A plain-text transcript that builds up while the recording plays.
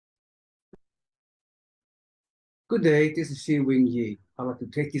Good day, this is Xi Wing Yi. I'd like to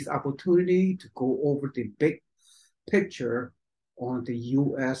take this opportunity to go over the big picture on the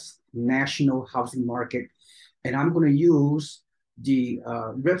U.S. national housing market. And I'm going to use the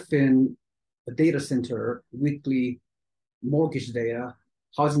Redfin data center weekly mortgage data,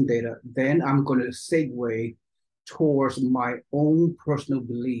 housing data. Then I'm going to segue towards my own personal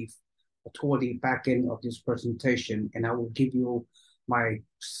belief toward the back end of this presentation. And I will give you my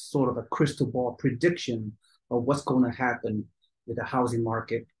sort of a crystal ball prediction of what's going to happen with the housing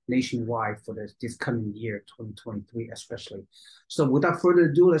market nationwide for this coming year, 2023 especially. So without further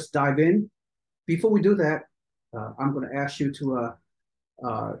ado, let's dive in. Before we do that, I'm going to ask you to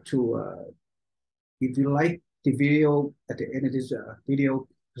if you like the video at the end of this video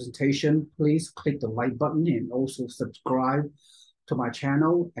presentation, please click the like button and also subscribe to my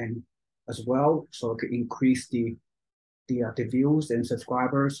channel and as well, so it can increase the views and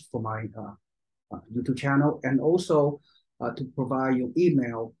subscribers for my YouTube channel, and also to provide your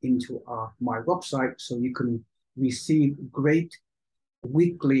email into my website so you can receive great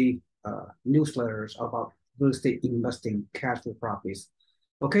weekly newsletters about real estate investing, cash flow properties.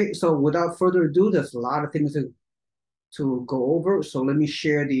 Okay, so without further ado, there's a lot of things to go over. So let me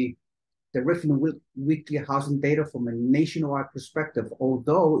share the Redfin weekly housing data from a nationwide perspective.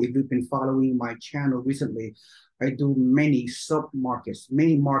 Although if you've been following my channel recently, I do many sub-markets,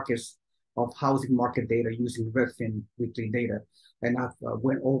 many markets of housing market data using Redfin weekly data. And I've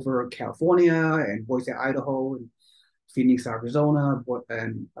went over California and Boise, Idaho, and Phoenix, Arizona,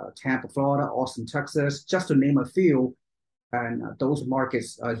 and Tampa, Florida, Austin, Texas, just to name a few. And those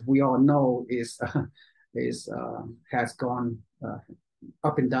markets, as we all know, has gone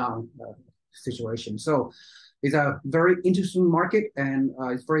up and down situation. So it's a very interesting market, and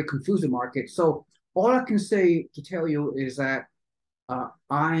it's a very confusing market. So all I can say to tell you is that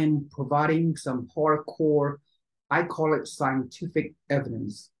I'm providing some hardcore, I call it scientific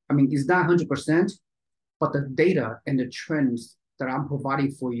evidence. I mean, it's not 100%, but the data and the trends that I'm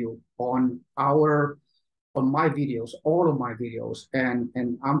providing for you on my videos, all of my videos, and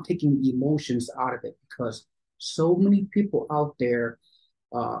I'm taking emotions out of it because so many people out there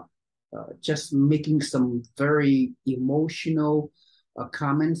just making some very emotional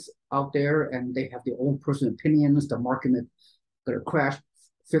comments out there, and they have their own personal opinions. The market going to crash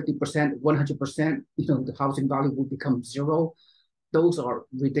 50%, 100%. The housing value will become zero. Those are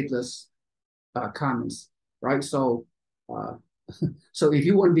ridiculous comments, right? So, so if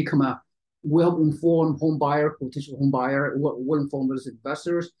you want to become a well-informed home buyer, potential home buyer, well-informed as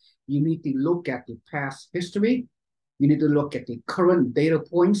investors, you need to look at the past history. You need to look at the current data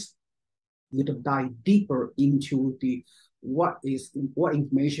points. You need to dive deeper into what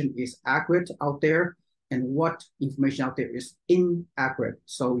information is accurate out there and what information out there is inaccurate.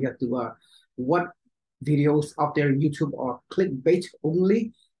 So you have to what videos out there on YouTube are clickbait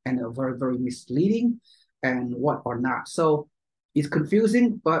only and are very, very misleading, and what are not. So it's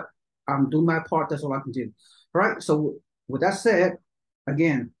confusing, but I'm doing my part. That's all I can do. All right. So with that said,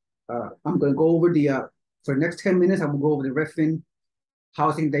 again, I'm going to go over for the next 10 minutes. I'm going to go over the Redfin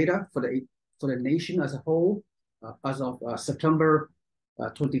housing data for the nation as a whole as of September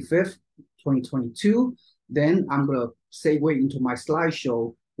 25th, 2022. Then I'm going to segue into my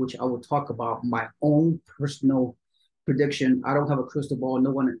slideshow, which I will talk about my own personal prediction. I don't have a crystal ball. No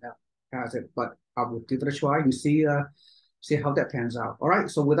one has it, but I will give it a try and see how that pans out. All right.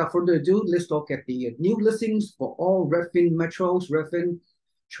 So without further ado, let's look at the new listings for all Redfin metros. Redfin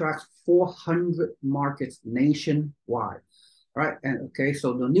tracks 400 markets nationwide. All right. And okay,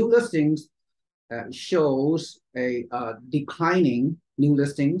 so the new listings shows a declining new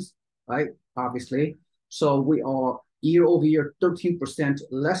listings, right? Obviously. So we are year over year 13%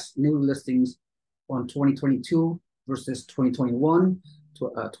 less new listings on 2022 versus 2021.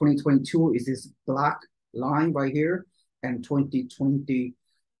 2022 is this black line right here, and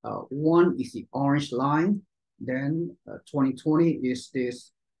 2021 is the orange line. Then 2020 is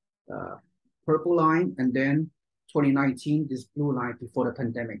this purple line, and then 2019 this blue line before the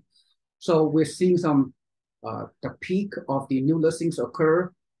pandemic. So we're seeing the peak of the new listings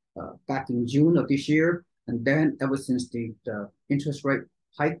occur back in June of this year, and then ever since the interest rate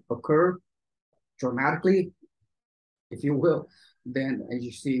hike occurred dramatically, if you will, then as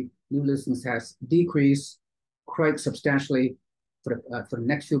you see, new listings has decreased quite substantially for the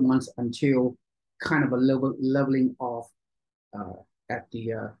next few months until kind of a leveling off at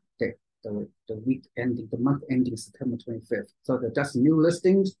the week ending, the month ending September 25th. So that's new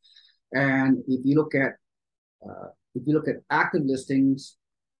listings. And if you look at active listings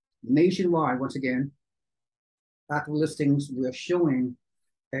nationwide, once again, active listings, we are showing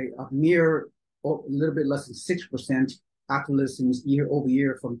a mere a little bit less than 6% active listings year over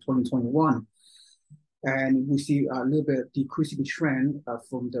year from 2021. And we see a little bit decreasing trend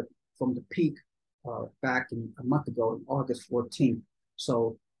from the peak back in a month ago, August 14th.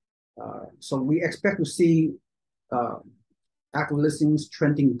 So we expect to see uh, active listings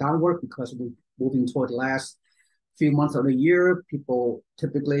trending downward because we're moving toward the last few months of the year. People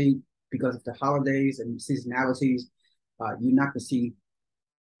typically, because of the holidays and seasonalities, you're not going to see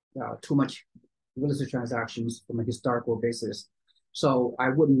too much real estate transactions from a historical basis. So I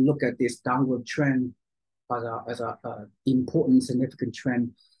wouldn't look at this downward trend as a important, significant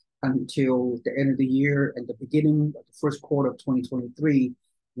trend until the end of the year and the beginning of the first quarter of 2023.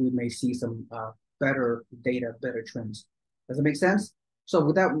 We may see some better data, better trends. Does it make sense? So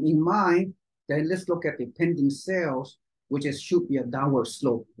with that in mind, then let's look at the pending sales, which should be a downward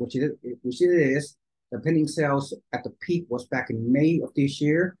slope, which it is. The pending sales at the peak was back in May of this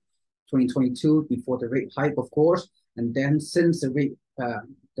year, 2022, before the rate hike, of course. And then since the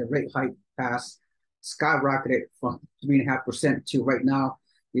rate hike has skyrocketed from 3.5% to right now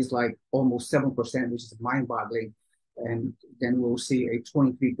is like almost 7%, which is mind-boggling. And then we'll see a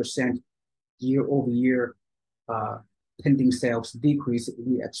 23% year over year pending sales decrease.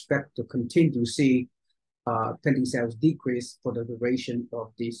 We expect to continue to see pending sales decrease for the duration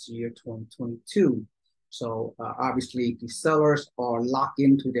of this year, 2022. So obviously the sellers are locked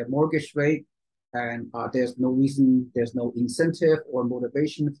into their mortgage rate, and there's no reason, there's no incentive or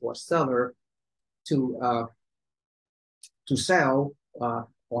motivation for a seller to sell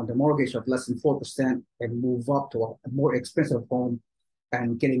on the mortgage of less than 4% and move up to a more expensive home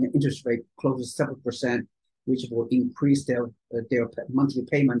and getting an interest rate close to 7%, which will increase their monthly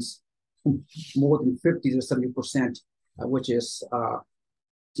payments more than 50 to 70%, which is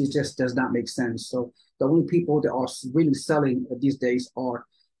it just does not make sense. So the only people that are really selling these days are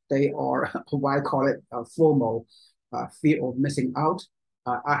what I call it FOMO, fear of missing out.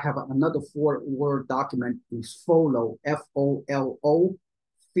 I have another 4-word document is FOLO, FOLO,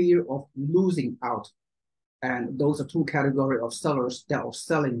 fear of losing out. And those are two categories of sellers that are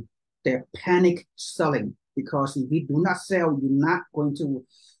selling. They're panic selling, because if you do not sell, you're not going to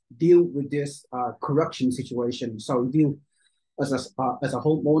deal with this correction situation. So if you, as a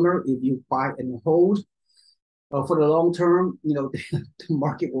homeowner, if you buy and hold for the long term, the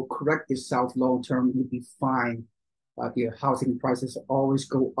market will correct itself long term. You'll be fine. The housing prices always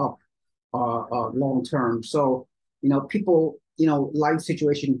go up long term. So people, life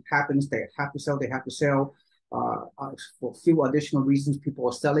situation happens. They have to sell. They have to sell. For a few additional reasons, people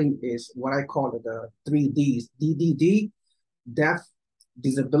are selling is what I call the 3Ds: DDD, death,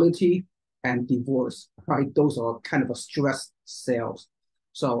 disability, and divorce. Right? Those are kind of a stress sales.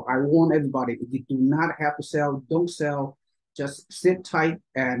 So I warn everybody: if you do not have to sell, don't sell. Just sit tight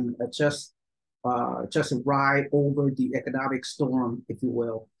and just ride over the economic storm, if you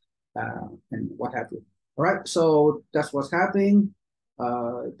will, and what have you. All right, so that's what's happening.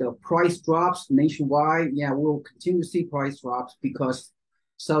 The price drops nationwide. Yeah, we'll continue to see price drops because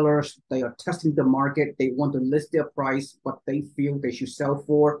sellers, they are testing the market. They want to list their price, what they feel they should sell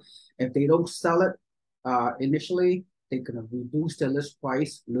for. If they don't sell it initially, they're going to reduce their list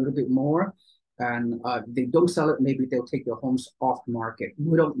price a little bit more. And if they don't sell it, maybe they'll take their homes off the market.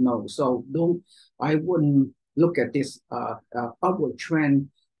 We don't know. So I wouldn't look at this upward trend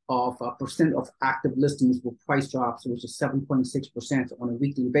of percent of active listings with price drops, which is 7.6% on a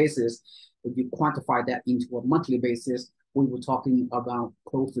weekly basis. If you quantify that into a monthly basis, we were talking about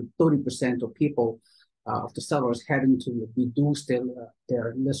close to 30% of people, of the sellers, having to reduce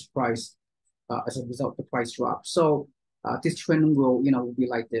their list price as a result of the price drop. So this trend will be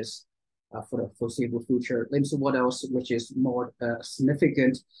like this for the foreseeable future. Let's see what else, which is more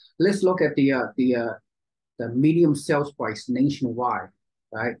significant. Let's look at the medium sales price nationwide,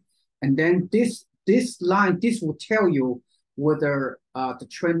 right? And then this will tell you whether the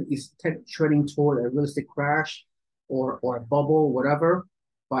trend is trending toward a real estate crash or a bubble, whatever.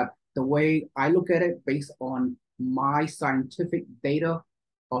 But the way I look at it, based on my scientific data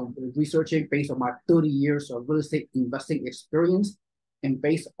of researching, based on my 30 years of real estate investing experience, and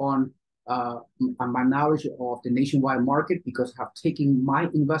based on my knowledge of the nationwide market, because I have taken my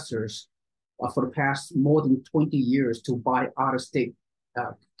investors for the past more than 20 years to buy out-of-state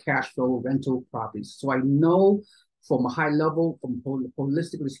cash flow rental properties. So I know from a high level, from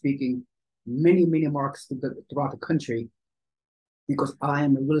holistically speaking, many markets throughout the country, because I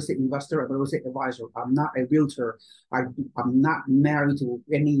am a real estate investor, a real estate advisor. I'm not a realtor. I'm not married to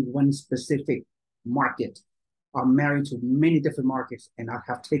any one specific market. I'm married to many different markets, and I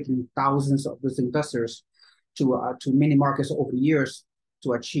have taken thousands of these investors to many markets over the years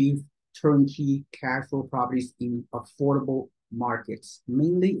to achieve turnkey cash flow properties in affordable markets,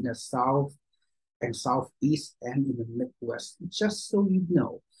 mainly in the South and Southeast and in the Midwest, just so you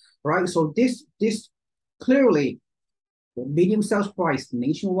know, right? So this clearly the medium sales price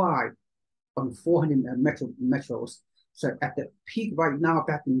nationwide on 400 metros. So at the peak right now,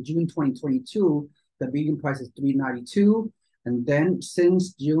 back in June 2022, the median price is 392, and then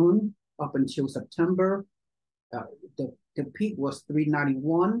since June up until September, uh, the peak was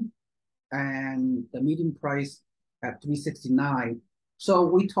 391, and the median price at 369. So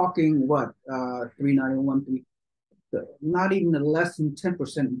we're talking what 391, not even a less than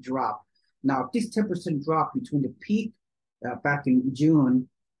 10% drop. Now, this 10% drop between the peak back in June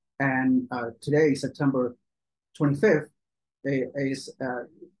and today, September 25th,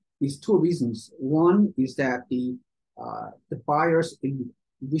 is two reasons. One is that the buyers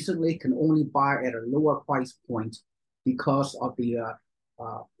recently can only buy at a lower price point because of the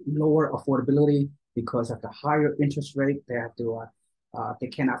lower affordability, because of the higher interest rate. They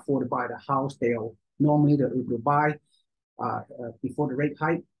cannot afford to buy the house they'll normally they're able to buy before the rate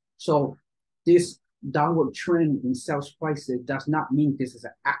hike. So this downward trend in sales prices does not mean this is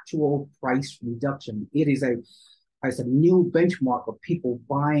an actual price reduction. It is a new benchmark of people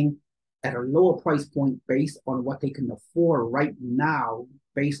buying at a lower price point based on what they can afford right now,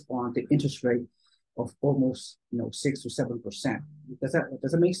 based on the interest rate of almost 6 to 7%. Does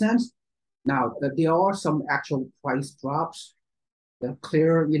that make sense? Now there are some actual price drops, the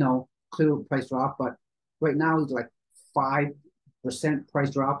clear price drop, but right now it's like 5% price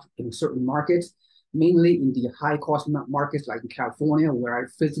drops in certain markets, mainly in the high cost markets like in California, where I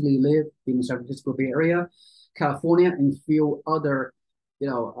physically live in the San Francisco Bay Area. California and few other,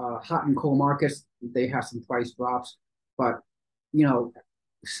 hot and cold markets, they have some price drops, but you know,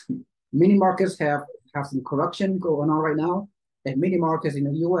 many markets have some correction going on right now, and many markets in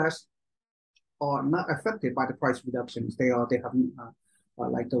the U.S. are not affected by the price reductions. They have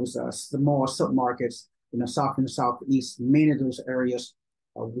like those small sub markets in the South and Southeast. Many of those areas,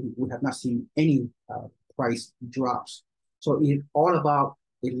 we have not seen any price drops. So it's all about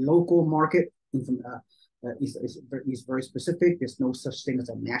a local market. Is very specific. There's no such thing as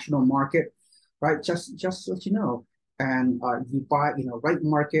a national market, right? Just so you know. And you buy in the right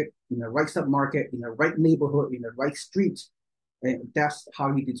market, in the right sub market, in the right neighborhood, in the right street. And that's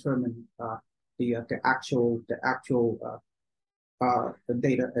how you determine the actual the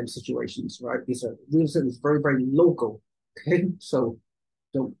data and situations, right? It's a real estate is very, very local. Okay, so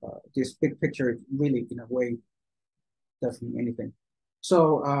this big picture really, in a way, doesn't mean anything.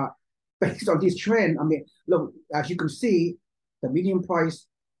 So based on this trend, I mean, look, as you can see, the median price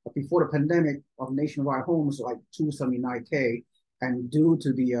before the pandemic of nationwide homes like 279K, and due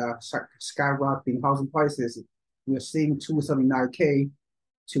to the skyrocketing housing prices, we're seeing 279K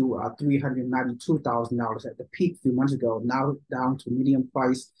to $392,000 at the peak a few months ago. Now down to median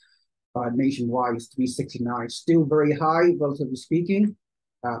price nationwide is 369. Still very high, relatively speaking,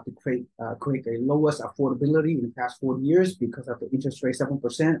 to create a lowest affordability in the past 40 years because of the interest rate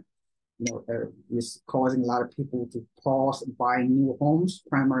 7%. Is causing a lot of people to pause buying new homes,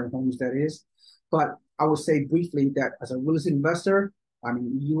 primary homes, that is. But I would say briefly that as a real estate investor, I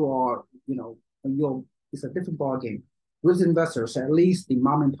mean, it's a different ballgame. Real estate investors, at least the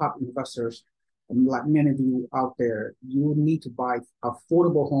mom and pop investors, like many of you out there, you need to buy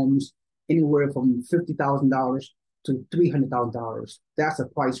affordable homes anywhere from $50,000 to $300,000. That's a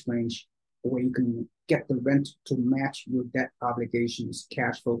price range where you can get the rent to match your debt obligations,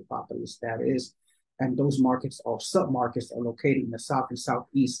 cash flow properties, that is. And those markets or sub-markets are located in the South and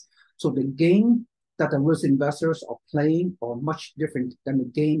Southeast. So the game that the real estate investors are playing are much different than the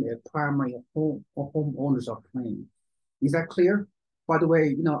game that primary homeowners are playing. Is that clear? By the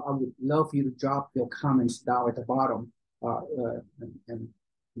way, I would love for you to drop your comments down at the bottom, and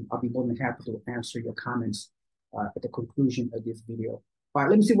I'll be more than happy to answer your comments at the conclusion of this video. All right,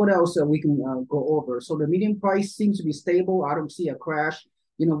 let me see what else we can go over. So the median price seems to be stable. I don't see a crash.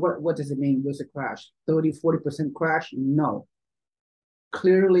 What does it mean? There's a crash? 30-40% crash? No.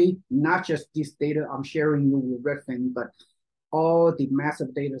 Clearly, not just this data I'm sharing with Redfin, but all the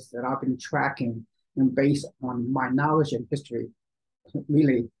massive data that I've been tracking, and based on my knowledge and history,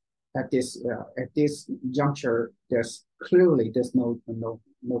 really at this juncture, there's no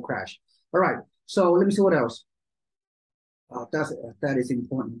crash. All right, so let me see what else. That is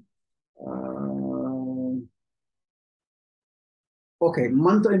important. Okay,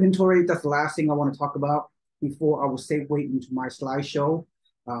 month of inventory. That's the last thing I want to talk about before I will segue into my slideshow,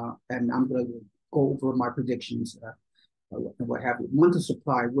 and I'm going to go over my predictions and what have you. Month of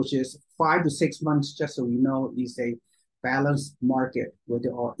supply, which is 5 to 6 months, just so you know, is a balanced market where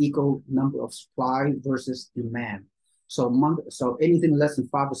there are equal number of supply versus demand. So anything less than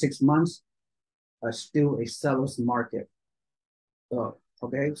 5 or 6 months are still a seller's market. Uh,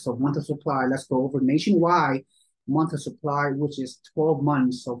 okay, so month of supply, let's go over nationwide month of supply, which is 12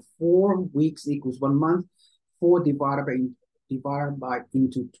 months. So 4 weeks equals 1 month. 4 divided by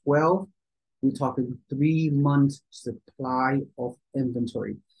into 12. We're talking 3 months supply of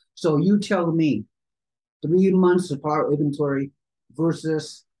inventory. So you tell me 3 months supply of inventory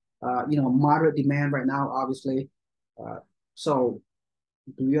versus moderate demand right now, obviously. So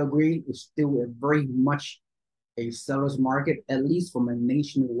do you agree? It's still a very much a seller's market, at least from a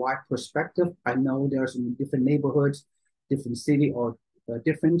nationwide perspective. I know there's some different neighborhoods, different city, or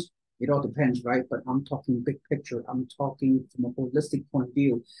different. It all depends, right? But I'm talking big picture. I'm talking from a holistic point of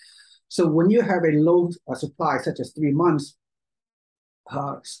view. So when you have a low supply, such as 3 months,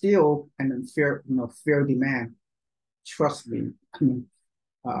 still and fair demand, trust me, I mean,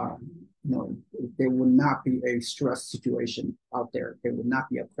 uh, there will not be a stress situation out there. There will not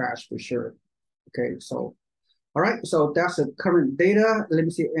be a crash for sure. Okay, so all right, so that's the current data. Let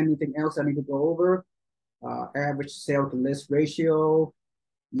me see anything else I need to go over. Average sale to list ratio.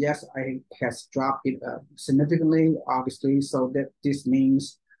 Yes, I has dropped it significantly, obviously. So that this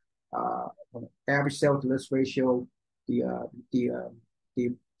means average sale to list ratio, the uh, the uh, the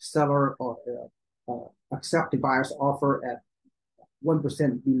seller or accept the buyer's offer at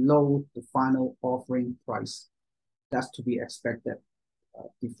 1% below the final offering price. That's to be expected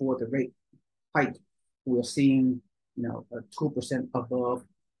before the rate hike. We're seeing 2% above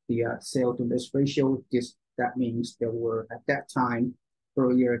the sale to list ratio. That means there were at that time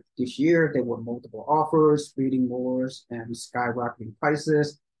earlier this year there were multiple offers, bidding wars, and skyrocketing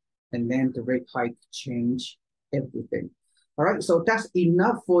prices, and then the rate hike changed everything. All right, so that's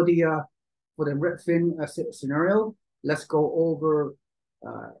enough for the Redfin scenario. Let's go over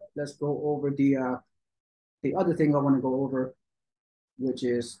the other thing I want to go over, which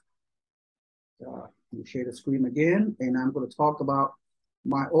is you share the screen again, and I'm going to talk about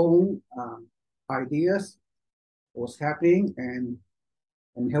my own ideas, what's happening, and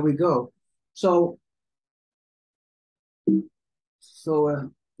here we go. So let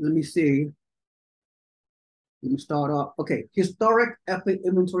me see. Let me start off. Okay, historic epic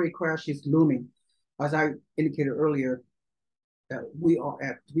inventory crash is looming. As I indicated earlier, we are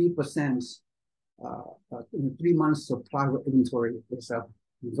at 3%, 3 months supply of inventory. It's a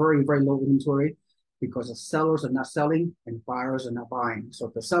very, very low inventory because the sellers are not selling and buyers are not buying.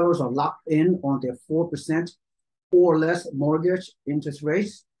 So the sellers are locked in on their 4% or less mortgage interest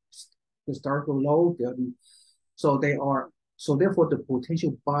rates, historical low. So therefore the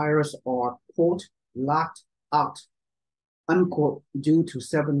potential buyers are, quote, locked out, unquote, due to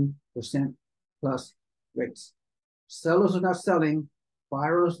 7% plus rates. Sellers are not selling,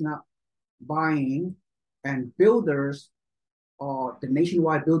 buyers not buying, and the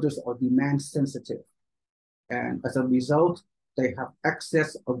nationwide builders are demand sensitive. And as a result, they have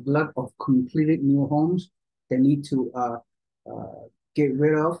excess of glut of completed new homes they need to get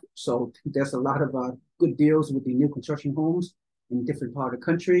rid of. So there's a lot of good deals with the new construction homes in different part of the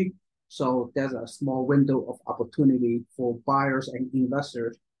country. So there's a small window of opportunity for buyers and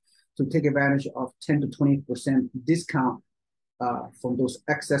investors to take advantage of 10 to 20% discount from those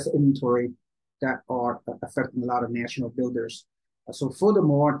excess inventory that are affecting a lot of national builders. So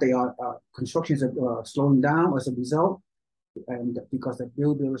furthermore, constructions are slowing down as a result, and because the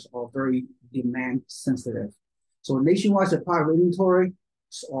builders are very demand sensitive. So nationwide supply of inventory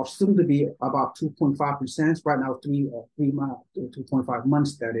are soon to be about 2.5%. Right now, 2.5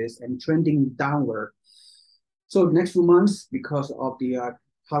 months that is, and trending downward. So the next few months, because of the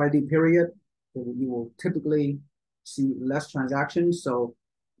holiday period, you will typically see less transactions. So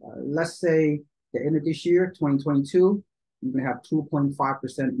let's say the end of this year, 2022, you're going to have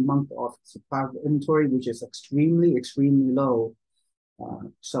 2.5% month of supply of inventory, which is extremely, extremely low.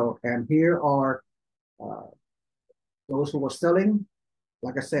 And here are those who are selling.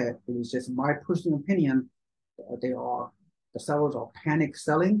 Like I said, it is just my personal opinion. The sellers are panic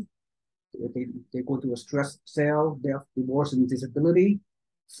selling. They go through a stress sale, death, divorce, and disability.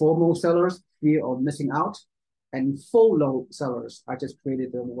 FOMO sellers, fear of missing out. And FOLO sellers, I just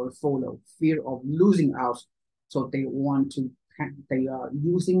created the word FOLO, fear of losing out. So they are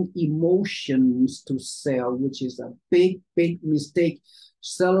using emotions to sell, which is a big, big mistake.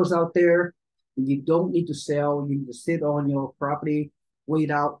 Sellers out there, you don't need to sell. You need to sit on your property, wait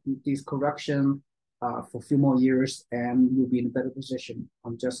out this correction for a few more years, and you'll be in a better position.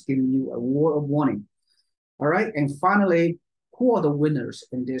 I'm just giving you a word of warning. All right, and finally, who are the winners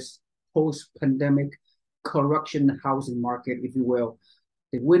in this post-pandemic correction housing market, if you will.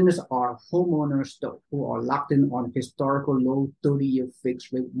 The winners are homeowners who are locked in on historical low 30-year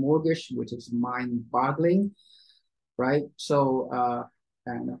fixed rate mortgage, which is mind-boggling, right? So,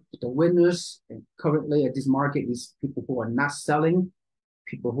 and the winners currently at this market is people who are not selling,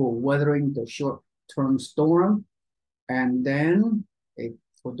 people who are weathering the short-term storm, and then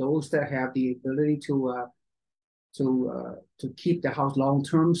for those that have the ability to keep the house long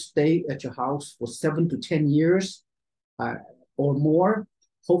term, stay at your house for 7 to 10 years uh, or more,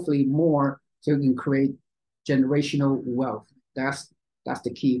 hopefully more, so you can create generational wealth. That's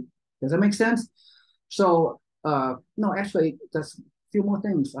the key. Does that make sense? So no, actually, there's a few more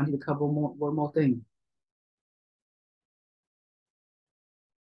things. I need to cover one more thing.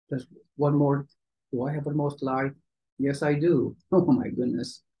 There's one more. Do I have one more slide? Yes, I do. Oh my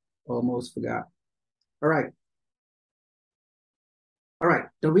goodness, almost forgot. All right. All right,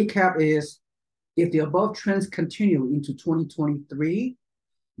 the recap is if the above trends continue into 2023,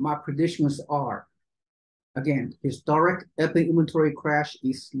 my predictions are, again, historic epic inventory crash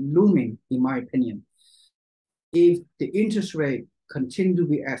is looming, in my opinion. If the interest rate continue to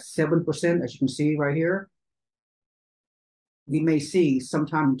be at 7%, as you can see right here, we may see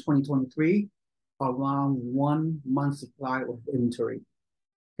sometime in 2023 around 1 month supply of inventory.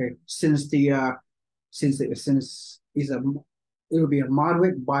 Okay, since it will be a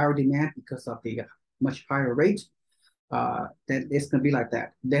moderate buyer demand because of the much higher rate, then it's going to be like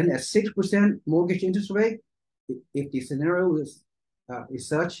that. Then at 6% mortgage interest rate, if the scenario is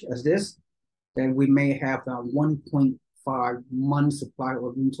such as this, then we may have a 1.5 month supply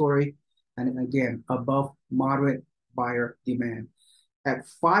of inventory, and again above moderate buyer demand. At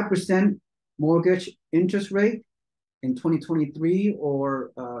 5% mortgage interest rate in 2023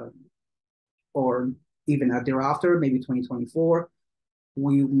 or even thereafter, maybe 2024,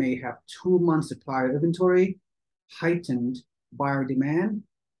 we may have 2 months supply of inventory, heightened buyer demand.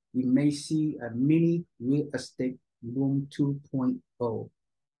 We may see a mini real estate boom 2.0.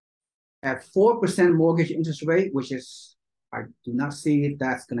 At 4% mortgage interest rate, which is, I do not see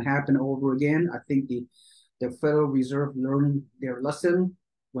that's going to happen over again. I think the Federal Reserve learned their lesson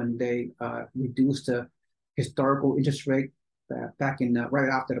when they reduced the historical interest rate back in right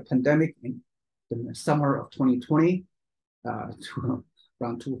after the pandemic in the summer of 2020 to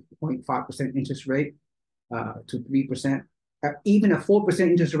around 2.5% interest rate to 3%. Even a 4%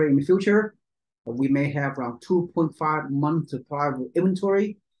 interest rate in the future, we may have around 2.5 months supply of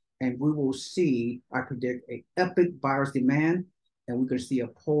inventory, and we will see, I predict, a epic buyer's demand, and we're going to see a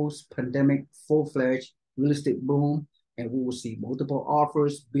post-pandemic full-fledged real estate boom, and we will see multiple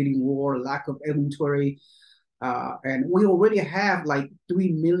offers, bidding war, lack of inventory, and we already have like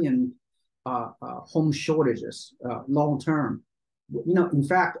 3 million home shortages long term. You know, in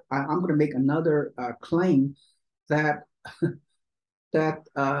fact, I'm going to make another claim that that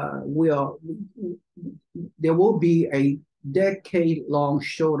there will be a decade-long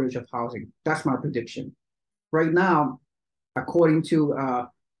shortage of housing. That's my prediction. Right now, according to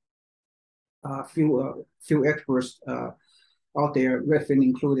a few experts out there, Redfin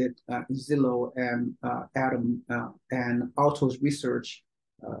included, Zillow and Adam and Altos Research,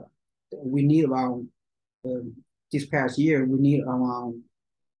 we need around this past year, we need around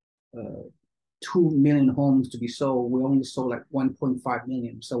 2 million homes to be sold. We only sold like 1.5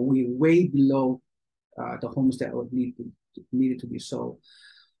 million. So we're way below the homes that would needed to be sold.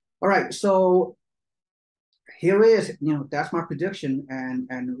 All right, so here is, you know, that's my prediction, and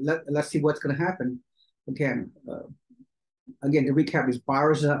let's see what's going to happen. Again, the recap is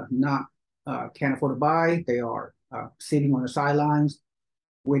buyers are not can't afford to buy. They are sitting on the sidelines,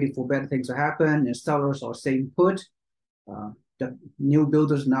 waiting for better things to happen, and sellers are staying put. The new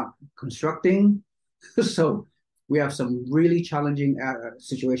builders not constructing, so we have some really challenging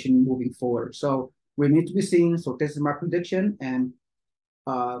situation moving forward. So we need to be seen. So this is my prediction, and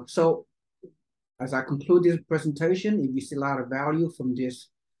so as I conclude this presentation, if you see a lot of value from this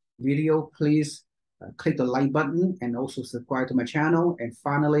video, please click the like button and also subscribe to my channel. And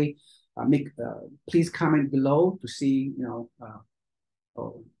finally, please comment below to see, you know,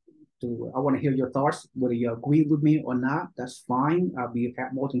 I want to hear your thoughts, whether you agree with me or not. That's fine. I'll be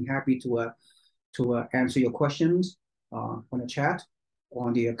more than happy to answer your questions on the chat,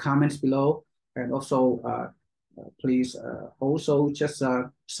 on the comments below, and also please also just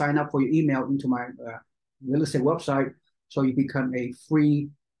sign up for your email into my real estate website, so you become a free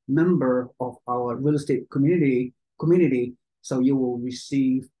member of our real estate community. So you will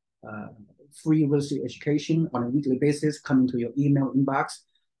receive free real estate education on a weekly basis coming to your email inbox.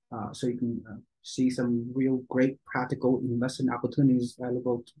 So you can see some real great practical investment opportunities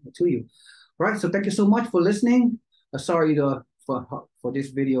available to you. Right. So thank you so much for listening. Sorry for this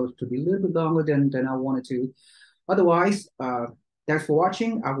video to be a little bit longer than I wanted to. Otherwise, thanks for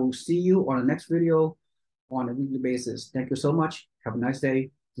watching. I will see you on the next video on a weekly basis. Thank you so much. Have a nice day.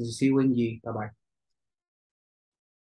 See you in Yi. Bye bye.